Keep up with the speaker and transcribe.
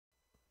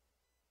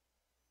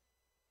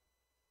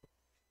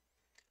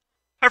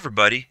Hi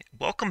everybody,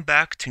 welcome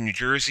back to New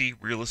Jersey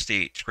Real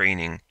Estate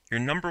Training, your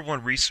number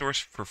one resource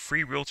for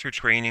free realtor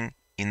training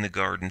in the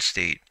Garden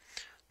State.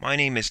 My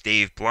name is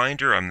Dave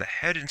Blinder, I'm the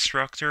head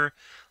instructor.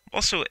 I'm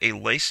also a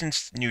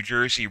licensed New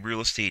Jersey real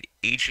estate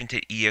agent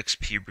at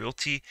eXp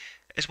Realty,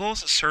 as well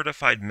as a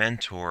certified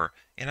mentor,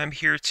 and I'm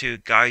here to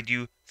guide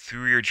you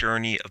through your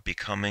journey of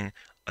becoming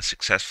a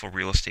successful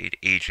real estate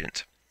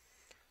agent.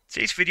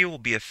 Today's video will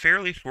be a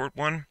fairly short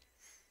one.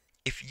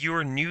 If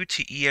you're new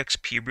to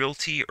eXp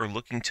Realty or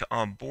looking to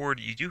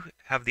onboard, you do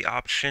have the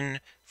option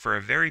for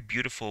a very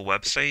beautiful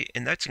website,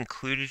 and that's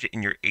included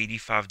in your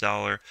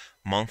 $85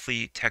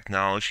 monthly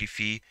technology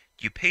fee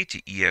you pay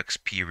to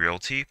eXp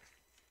Realty.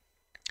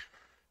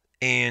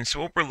 And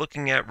so what we're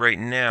looking at right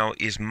now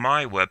is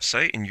my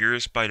website, and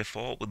yours by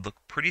default would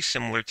look pretty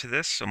similar to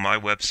this. So my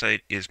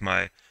website is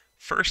my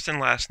first and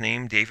last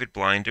name,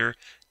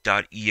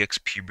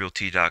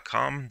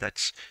 davidblinder.exprealty.com.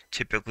 That's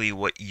typically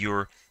what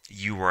your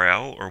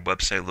URL or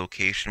website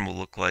location will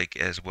look like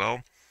as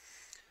well.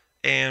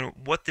 And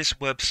what this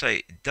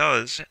website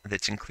does,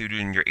 that's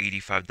included in your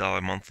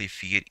 $85 monthly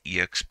fee at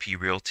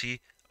eXp Realty,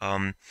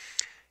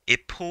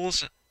 it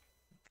pulls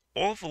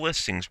all the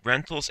listings,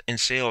 rentals, and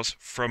sales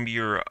from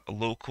your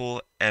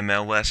local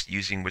MLS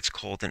using what's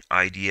called an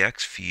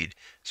IDX feed.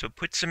 So it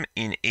puts them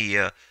in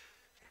a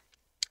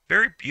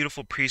very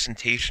beautiful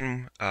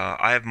presentation.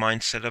 I have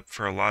mine set up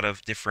for a lot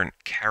of different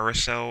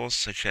carousels,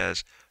 such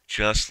as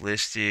just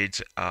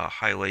listed,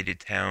 highlighted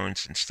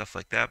towns, and stuff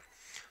like that.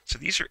 So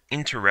these are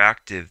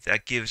interactive.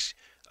 That gives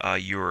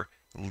your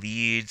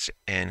leads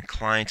and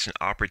clients an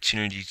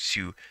opportunity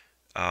to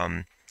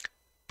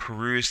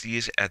peruse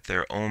these at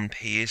their own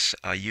pace.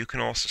 You can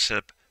also set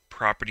up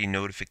property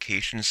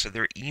notifications so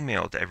they're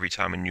emailed every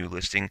time a new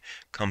listing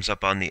comes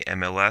up on the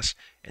MLS,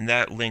 and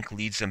that link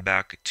leads them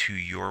back to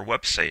your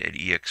website at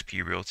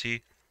eXp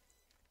Realty.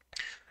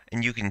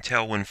 And you can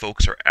tell when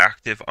folks are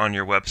active on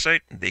your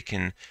website. They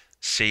can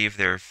save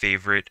their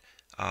favorite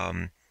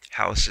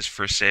houses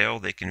for sale.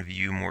 They can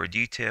view more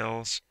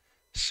details.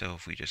 So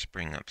if we just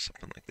bring up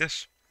something like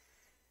this,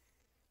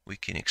 we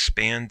can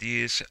expand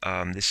these.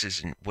 This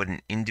is what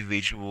an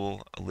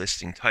individual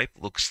listing type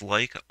looks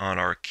like on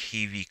our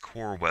KV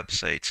Core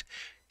websites.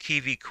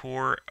 KV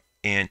Core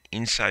and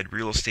Inside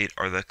Real Estate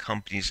are the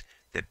companies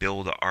that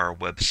build our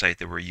website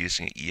that we're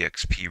using at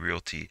eXp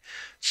Realty.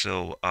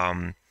 So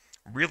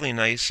really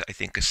nice, I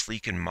think a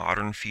sleek and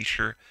modern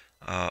feature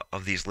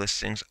of these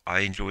listings.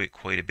 I enjoy it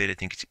quite a bit. I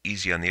think it's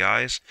easy on the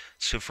eyes.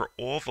 So for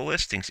all the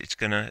listings, it's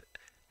going to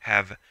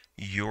have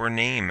your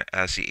name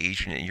as the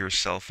agent and your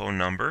cell phone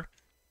number.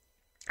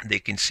 They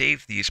can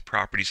save these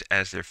properties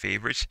as their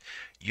favorites.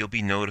 You'll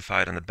be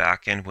notified on the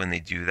back end when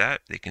they do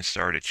that. They can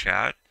start a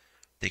chat.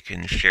 They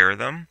can share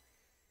them.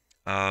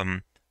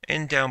 And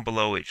down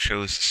below it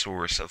shows the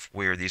source of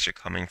where these are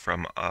coming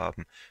from.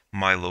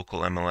 My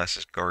local MLS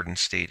is Garden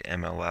State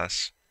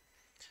MLS.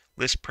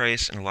 List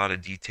price and a lot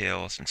of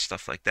details and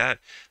stuff like that.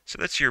 So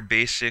that's your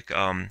basic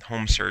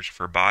home search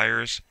for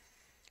buyers.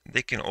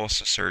 They can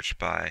also search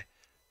by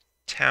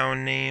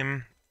town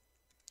name.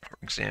 For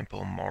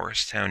example,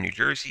 Morristown, New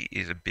Jersey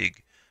is a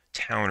big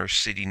town or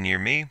city near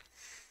me.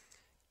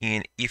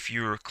 And if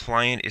your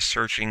client is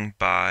searching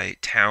by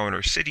town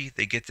or city,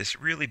 they get this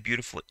really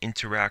beautiful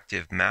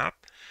interactive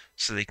map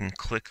so they can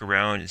click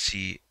around and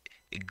see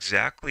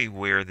exactly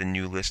where the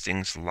new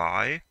listings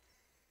lie.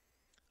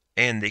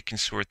 And they can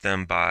sort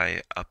them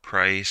by a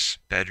price,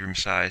 bedroom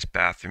size,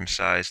 bathroom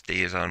size,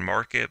 days on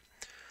market.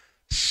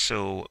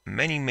 So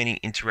many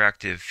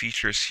interactive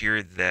features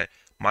here that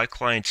my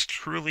clients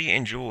truly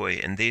enjoy,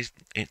 and they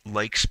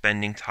like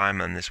spending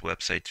time on this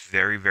website. It's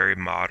very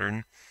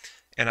modern,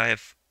 and I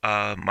have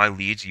my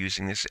leads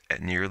using this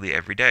nearly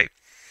every day.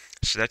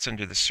 So that's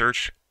under the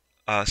search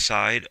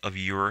side of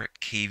your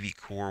KV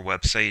Core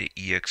website at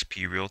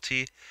eXp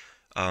Realty.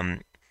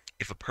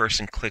 If a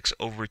person clicks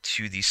over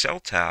to the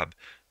Sell tab,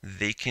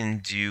 they can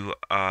do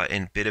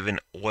a bit of an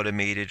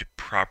automated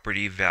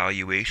property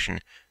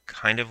valuation,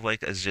 kind of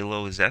like a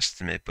Zillow's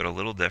estimate, but a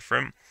little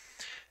different.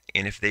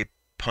 And if they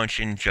punch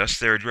in just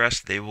their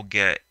address, they will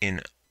get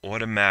an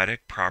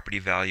automatic property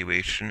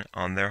valuation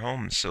on their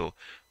home. So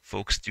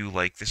folks do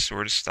like this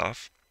sort of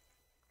stuff.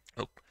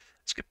 Oh,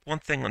 skip one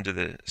thing under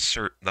the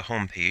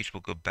home page.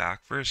 We'll go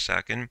back for a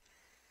second.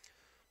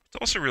 It's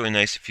also really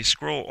nice if you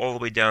scroll all the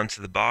way down to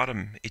the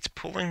bottom. It's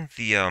pulling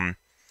the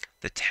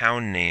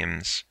town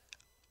names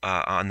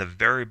on the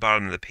very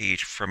bottom of the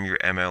page from your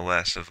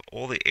MLS of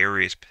all the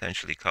areas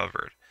potentially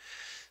covered.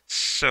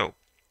 So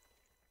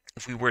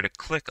if we were to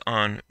click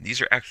on,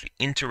 these are actually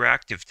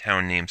interactive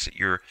town names that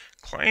your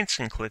clients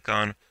can click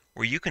on,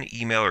 or you can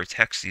email or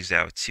text these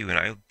out too. And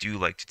I do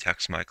like to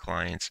text my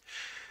clients.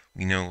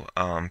 We know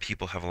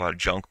people have a lot of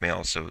junk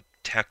mail, so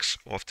texts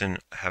often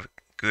have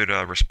good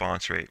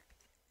response rate.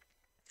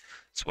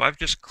 So I've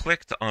just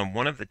clicked on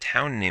one of the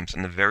town names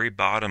on the very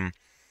bottom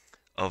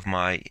of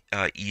my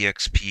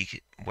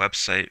eXp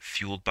website,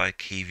 fueled by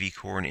KV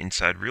Core and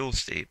Inside Real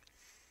Estate.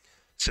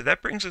 So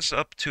that brings us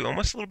up to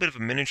almost a little bit of a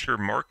miniature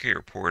market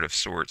report of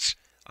sorts.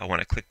 When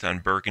I clicked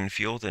on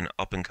Bergenfield, an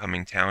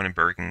up-and-coming town in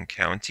Bergen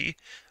County,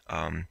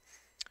 um,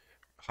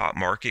 hot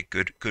market,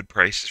 good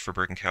prices for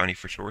Bergen County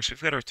for sure. So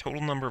we've got our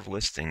total number of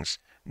listings,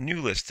 new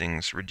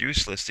listings,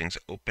 reduced listings,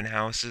 open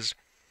houses,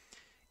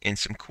 and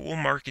some cool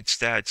market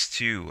stats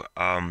too,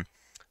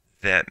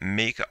 that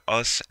make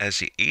us as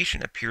the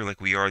agent appear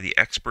like we are the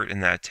expert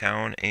in that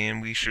town,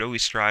 and we should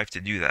always strive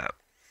to do that.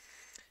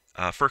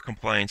 For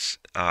compliance,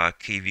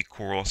 KV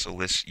Core also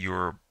lists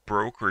your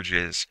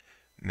brokerage's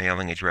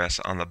mailing address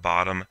on the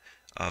bottom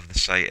of the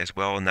site as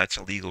well, and that's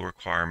a legal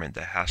requirement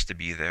that has to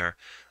be there,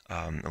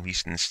 at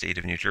least in the state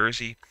of New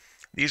Jersey.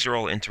 These are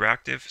all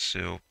interactive,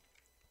 so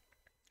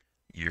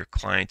your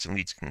clients and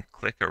leads can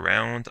click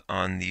around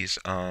on these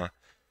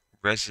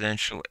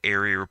residential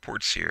area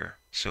reports here.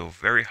 So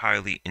very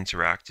highly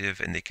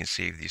interactive, and they can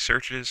save these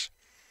searches.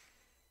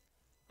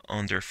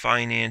 Under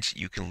finance,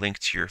 you can link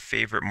to your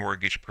favorite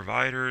mortgage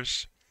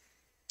providers.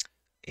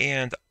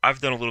 And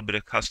I've done a little bit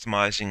of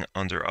customizing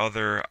under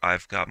other.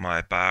 I've got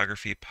my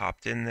biography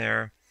popped in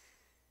there.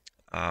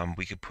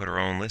 We could put our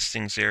own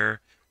listings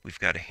there. We've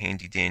got a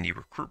handy dandy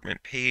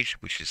recruitment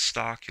page, which is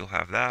stock. You'll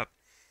have that.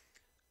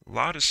 A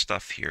lot of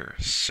stuff here.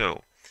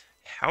 So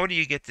how do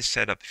you get this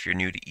set up if you're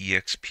new to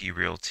eXp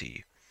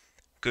Realty?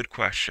 Good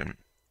question.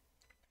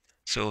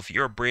 So if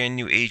you're a brand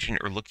new agent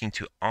or looking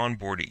to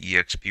onboard at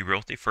eXp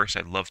Realty, first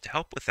I'd love to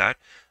help with that.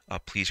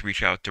 Please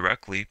reach out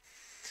directly.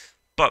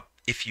 But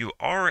if you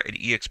are at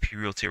eXp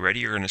Realty already,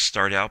 you're going to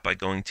start out by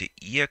going to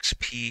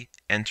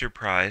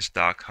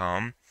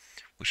expenterprise.com,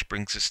 which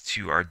brings us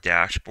to our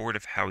dashboard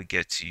of how we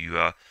get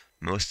to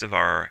most of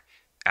our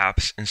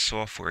apps and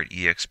software at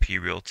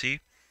eXp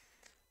Realty.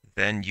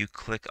 Then you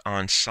click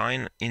on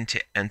Sign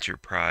into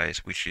Enterprise,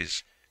 which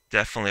is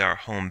definitely our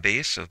home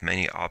base of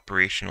many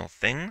operational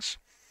things.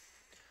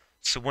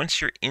 So once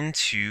you're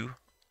into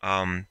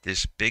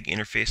this big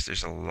interface,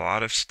 there's a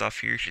lot of stuff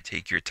here. You should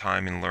take your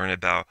time and learn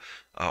about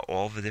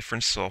all the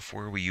different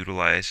software we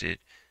utilize at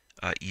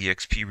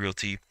eXp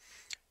Realty.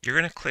 You're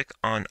going to click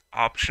on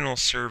Optional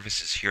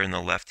Services here on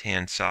the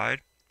left-hand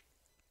side.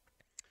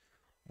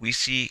 We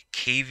see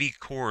KV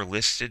Core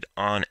listed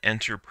on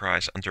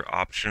Enterprise under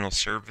Optional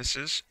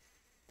Services.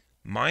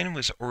 Mine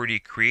was already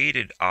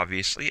created,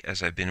 obviously,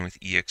 as I've been with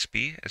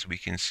eXp, as we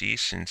can see,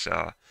 since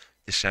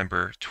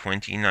December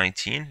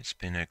 2019. It's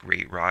been a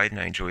great ride, and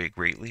I enjoy it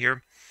greatly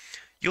here.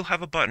 You'll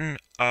have a button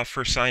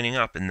for signing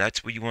up, and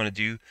that's what you want to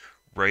do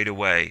right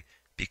away,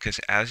 because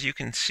as you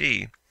can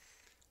see,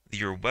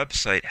 your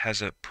website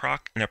has an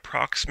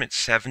approximate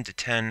 7 to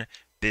 10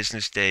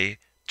 business day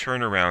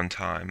turnaround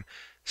time.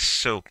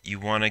 So you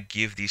want to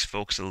give these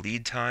folks a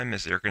lead time,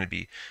 as they're going to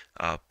be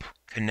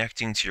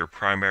connecting to your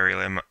primary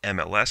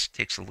MLS. It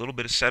takes a little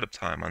bit of setup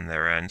time on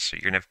their end, so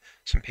you're going to have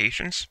some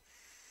patience.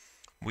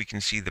 We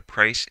can see the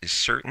price is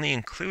certainly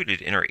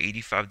included in our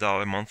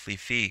 $85 monthly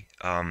fee.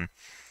 From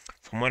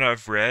what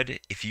I've read,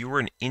 if you were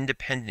an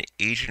independent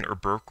agent or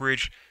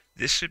brokerage,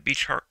 this would be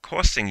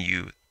costing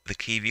you, the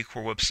KV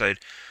Core website,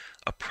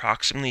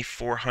 approximately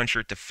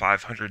 $400 to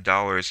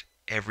 $500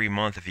 every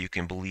month, if you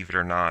can believe it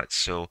or not.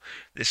 So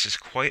this is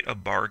quite a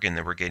bargain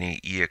that we're getting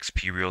at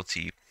eXp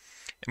Realty.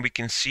 And we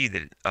can see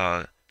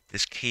that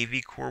this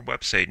KV Core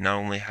website not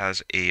only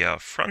has a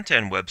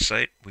front-end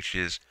website, which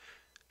is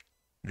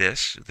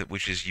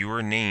which is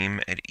your name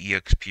at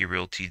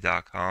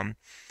exprealty.com.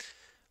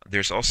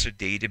 There's also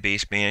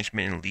database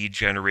management and lead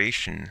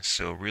generation,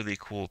 so really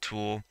cool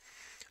tool.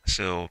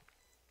 So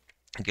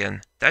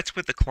again, that's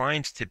what the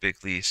clients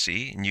typically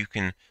see, and you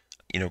can,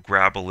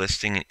 grab a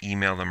listing and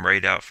email them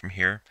right out from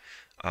here.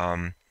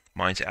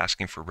 Mine's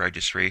asking for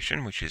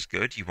registration, which is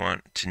good. You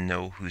want to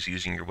know who's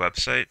using your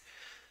website.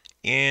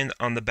 And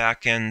on the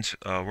back end,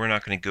 we're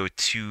not going to go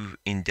too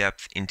in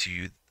depth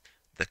into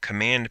the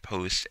command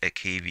post at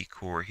KV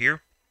Core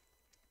here,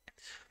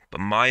 but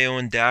my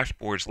own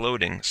dashboard's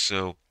loading,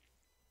 so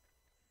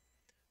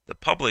the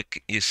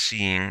public is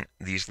seeing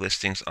these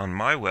listings on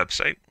my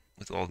website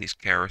with all these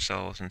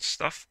carousels and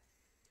stuff,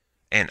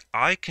 and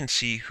I can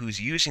see who's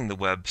using the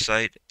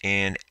website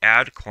and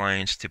add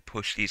clients to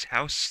push these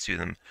houses to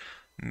them.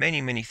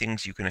 Many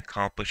things you can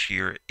accomplish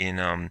here in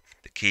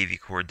the KV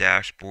Core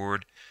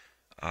dashboard.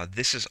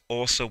 This is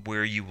also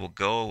where you will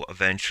go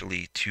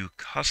eventually to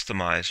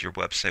customize your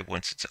website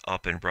once it's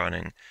up and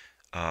running.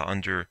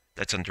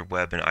 That's under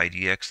Web and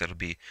IDX. That'll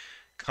be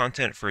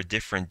content for a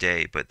different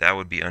day, but that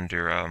would be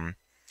under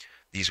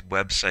these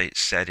website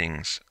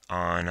settings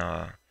on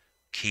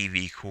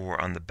KV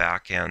Core on the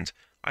back end.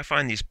 I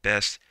find these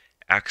best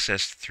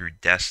accessed through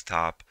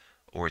desktop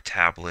or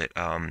tablet.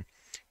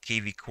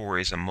 KV Core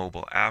is a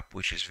mobile app,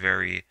 which is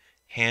very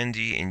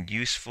handy and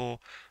useful,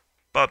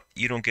 but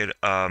you don't get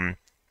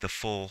the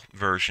full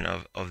version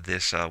of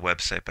this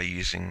website by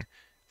using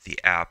the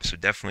app. So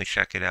definitely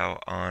check it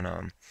out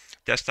on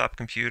desktop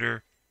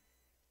computer.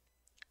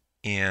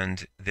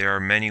 And there are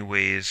many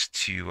ways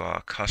to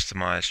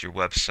customize your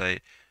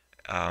website,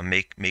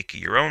 make it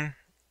your own.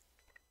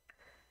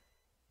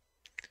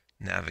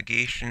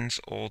 Navigations,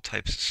 all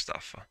types of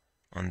stuff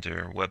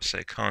under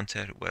website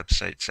content,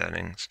 website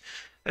settings.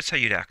 That's how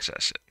you'd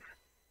access it.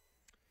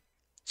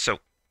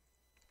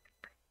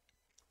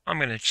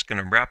 just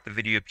gonna wrap the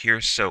video up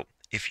here. So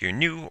if you're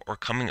new or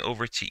coming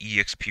over to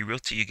eXp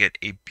Realty, you get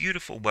a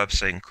beautiful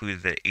website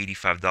included at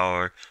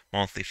 $85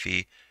 monthly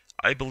fee.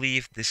 I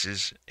believe this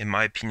is, in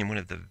my opinion, one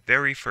of the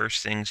very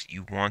first things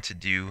you want to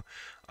do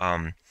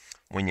um,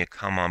 when you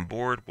come on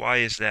board. Why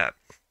is that?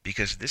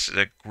 Because this is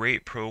a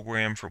great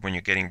program for when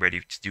you're getting ready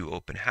to do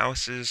open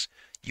houses.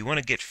 You want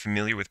to get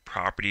familiar with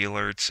property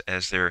alerts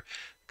as they're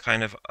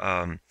kind of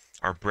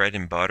our bread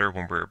and butter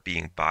when we're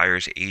being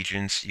buyers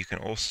agents. You can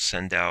also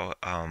send out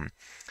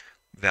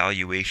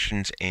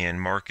valuations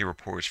and market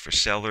reports for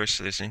sellers.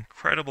 So there's an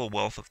incredible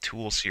wealth of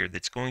tools here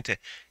that's going to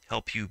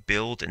help you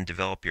build and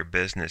develop your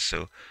business.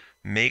 So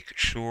make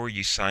sure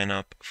you sign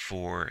up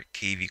for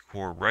KV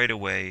Core right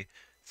away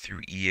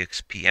through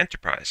eXp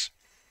Enterprise.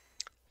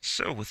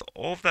 So, with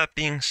all of that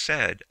being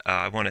said,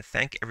 I want to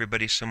thank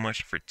everybody so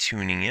much for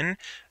tuning in.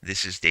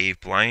 This is Dave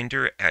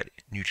Blinder at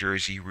New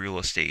Jersey Real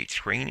Estate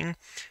Training.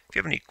 If you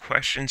have any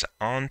questions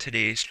on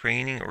today's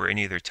training or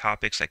any other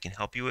topics I can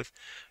help you with,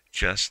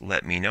 just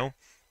let me know.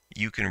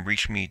 You can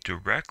reach me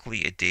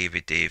directly at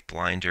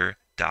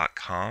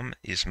daviddaveblinder.com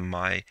is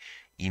my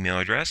email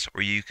address,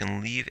 or you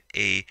can leave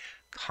a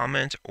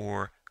comment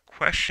or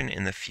question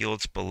in the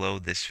fields below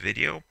this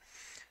video.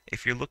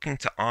 If you're looking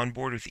to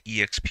onboard with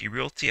eXp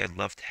Realty, I'd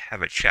love to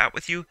have a chat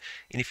with you.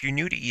 And if you're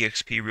new to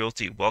eXp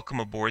Realty, welcome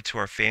aboard to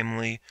our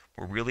family.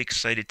 We're really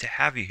excited to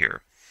have you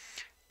here.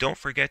 Don't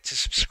forget to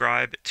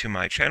subscribe to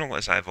my channel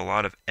as I have a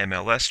lot of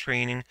MLS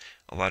training,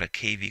 a lot of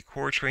KV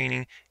Core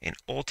training, and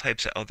all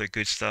types of other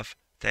good stuff.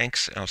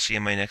 Thanks, and I'll see you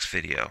in my next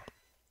video.